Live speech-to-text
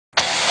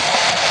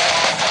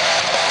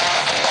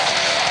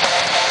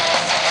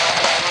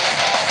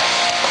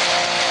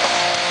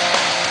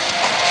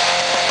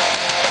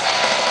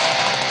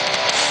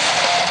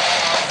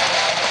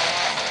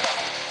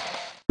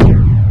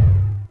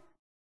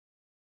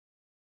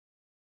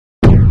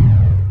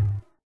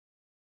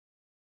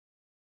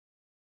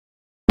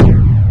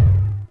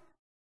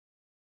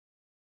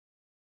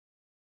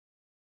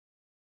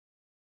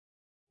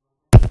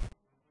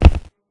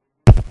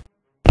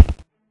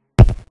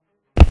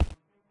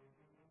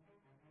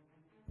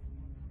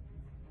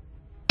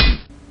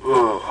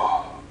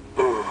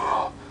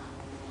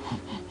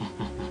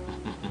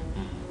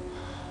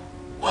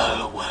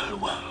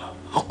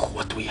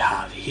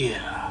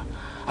here,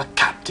 a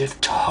captive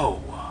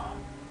Toa.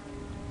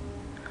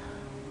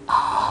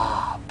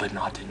 Ah, but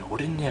not an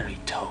ordinary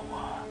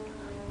Toa.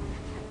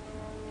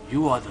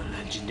 You are the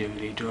legendary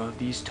leader of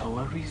these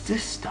Toa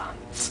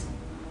Resistance.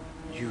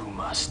 You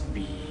must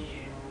be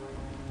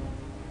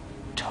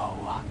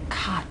Toa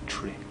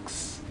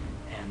Katrix,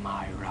 am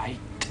I right?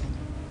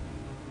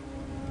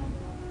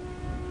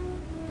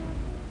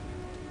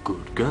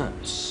 Good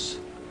guess.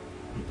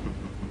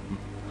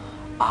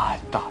 I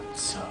thought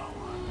so.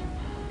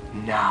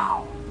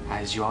 Now,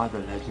 as you are the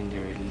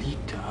legendary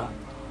leader,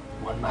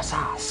 one must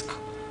ask,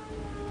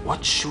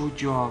 what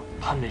should your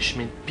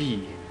punishment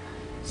be,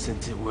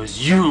 since it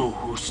was you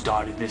who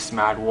started this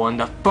mad war in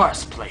the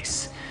first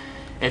place?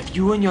 If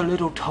you and your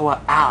little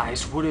Toa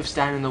allies would have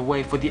stand in the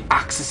way for the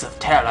Axis of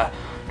Terror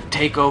to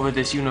take over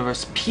this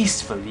universe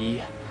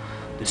peacefully,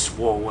 this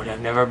war would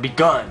have never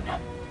begun.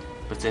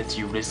 But since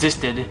you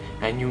resisted,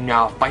 and you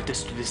now fight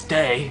us to this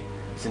day,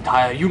 this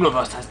entire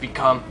universe has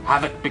become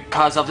havoc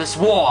because of this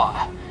war.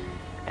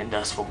 And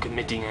thus, for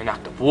committing an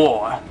act of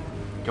war,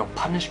 your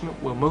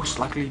punishment will most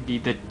likely be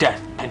the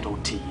death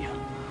penalty.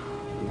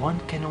 One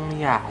can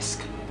only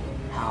ask,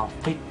 how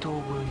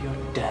fatal will your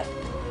death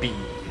be?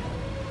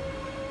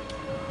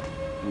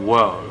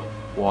 Well,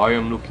 I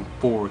am looking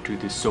forward to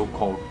this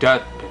so-called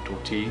death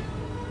penalty.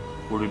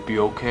 Would it be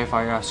okay if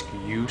I ask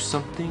you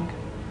something?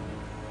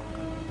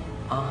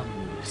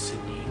 I'm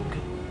listening.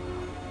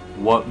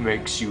 What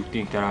makes you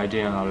think that I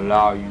didn't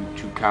allow you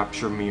to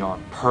capture me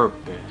on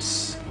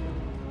purpose?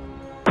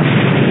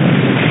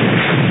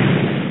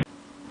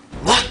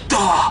 What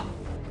the?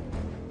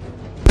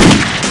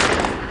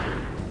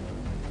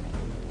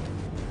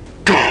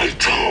 Die,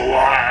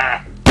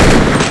 Toa!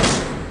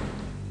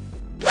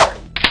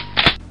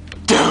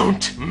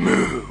 Don't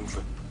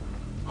move!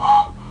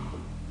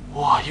 Who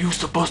are you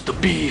supposed to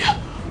be?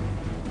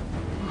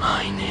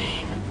 My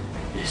name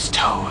is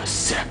Toa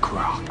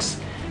Sekrox,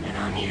 and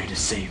I'm here to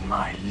save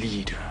my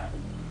leader.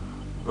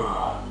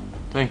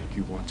 Thank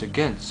you once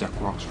again,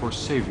 Sekrox, for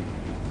saving me.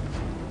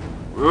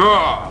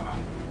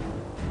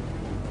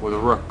 For the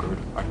record,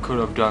 I could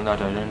have done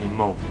that at any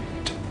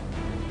moment.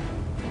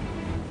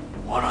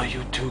 What are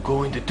you two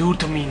going to do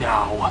to me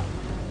now?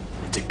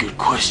 That's a good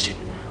question.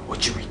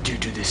 What should we do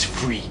to this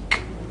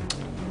freak?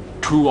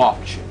 Two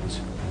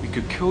options. We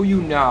could kill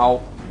you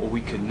now, or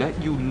we could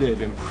let you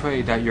live and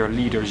pray that your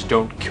leaders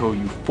don't kill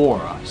you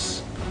for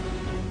us.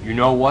 You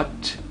know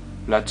what?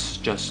 Let's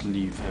just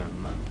leave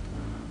him.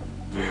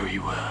 Very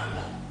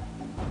well.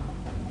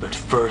 But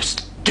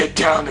first, get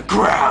down the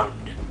ground!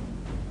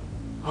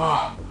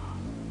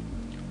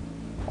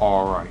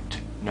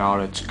 Alright, now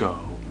let's go.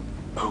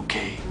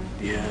 Okay,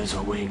 the others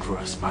are waiting for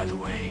us, by the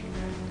way.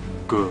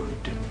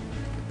 Good.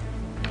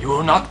 You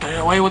will not get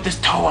away with this,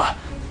 Toa!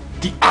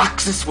 The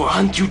Axis will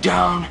hunt you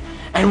down,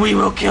 and we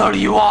will kill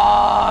you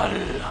all!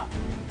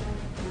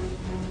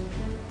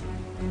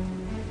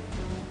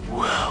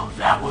 Well,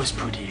 that was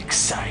pretty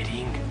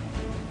exciting.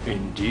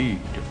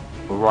 Indeed.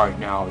 But right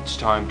now, it's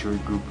time to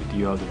regroup with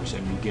the others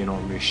and begin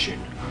our mission.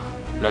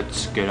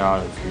 Let's get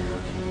out of here.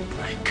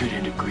 I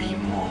couldn't agree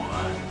more.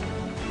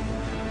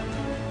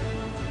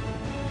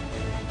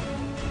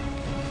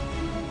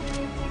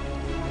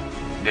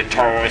 The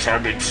Toas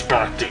have been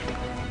spotted.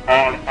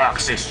 All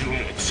Axis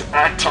units,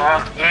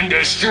 attack and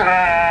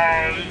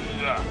destroy!